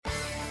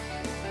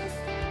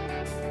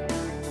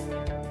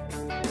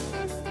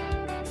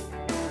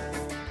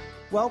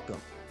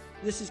Welcome.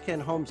 This is Ken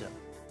Homza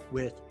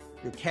with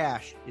Your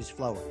Cash is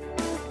Flowing.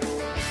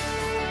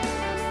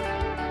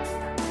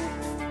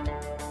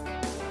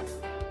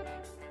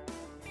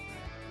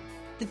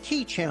 The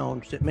key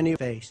challenge that many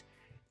face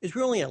is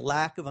really a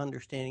lack of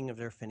understanding of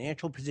their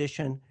financial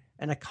position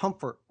and a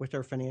comfort with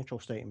their financial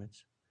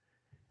statements.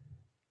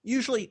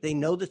 Usually they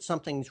know that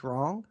something's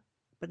wrong,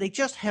 but they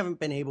just haven't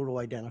been able to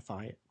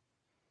identify it.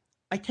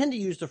 I tend to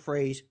use the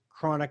phrase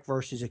chronic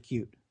versus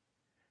acute.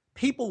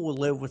 People will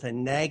live with a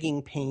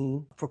nagging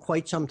pain for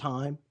quite some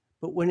time,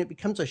 but when it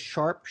becomes a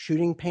sharp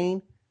shooting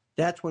pain,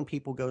 that's when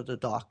people go to the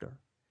doctor.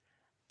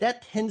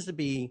 That tends to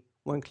be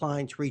when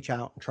clients reach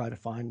out and try to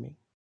find me.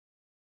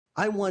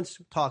 I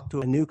once talked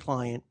to a new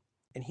client,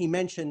 and he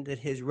mentioned that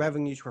his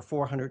revenues were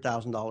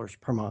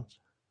 $400,000 per month.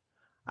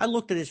 I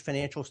looked at his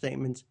financial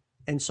statements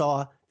and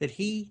saw that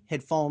he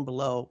had fallen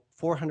below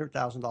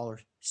 $400,000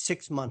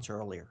 6 months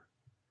earlier.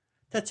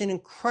 That's an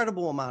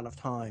incredible amount of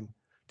time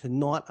to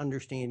not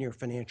understand your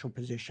financial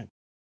position.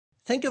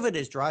 Think of it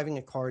as driving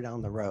a car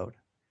down the road.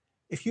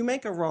 If you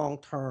make a wrong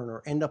turn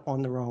or end up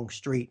on the wrong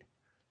street,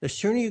 the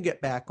sooner you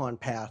get back on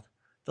path,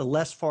 the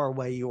less far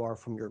away you are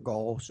from your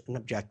goals and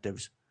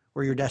objectives,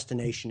 or your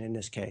destination in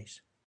this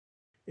case.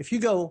 If you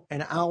go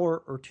an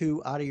hour or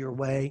two out of your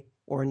way,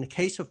 or in the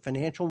case of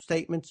financial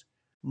statements,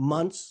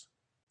 months,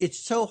 it's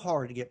so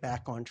hard to get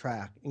back on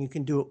track, and you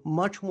can do it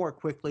much more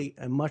quickly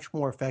and much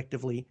more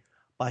effectively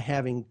by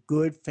having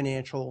good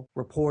financial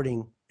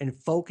reporting and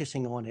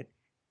focusing on it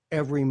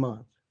every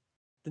month.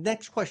 The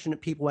next question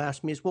that people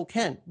ask me is, well,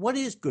 Ken, what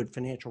is good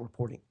financial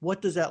reporting?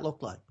 What does that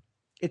look like?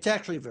 It's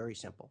actually very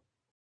simple.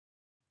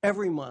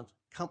 Every month,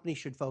 companies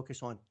should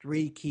focus on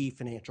 3 key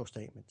financial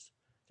statements: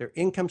 their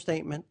income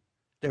statement,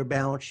 their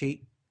balance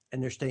sheet,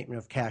 and their statement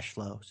of cash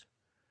flows.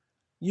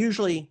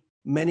 Usually,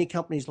 many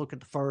companies look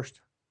at the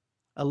first,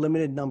 a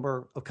limited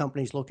number of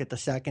companies look at the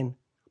second,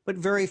 but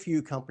very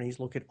few companies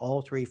look at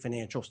all 3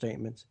 financial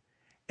statements.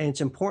 And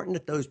it's important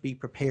that those be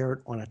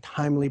prepared on a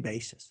timely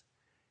basis.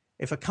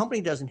 If a company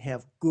doesn't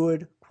have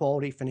good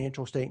quality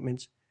financial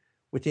statements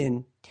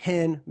within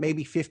 10,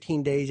 maybe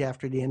 15 days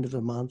after the end of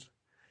the month,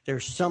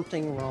 there's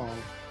something wrong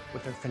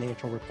with their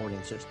financial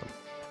reporting system.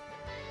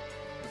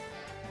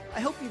 I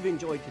hope you've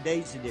enjoyed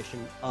today's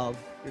edition of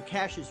Your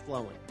Cash is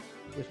Flowing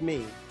with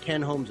me,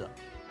 Ken Homza.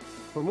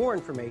 For more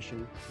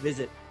information,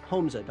 visit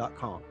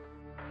homza.com.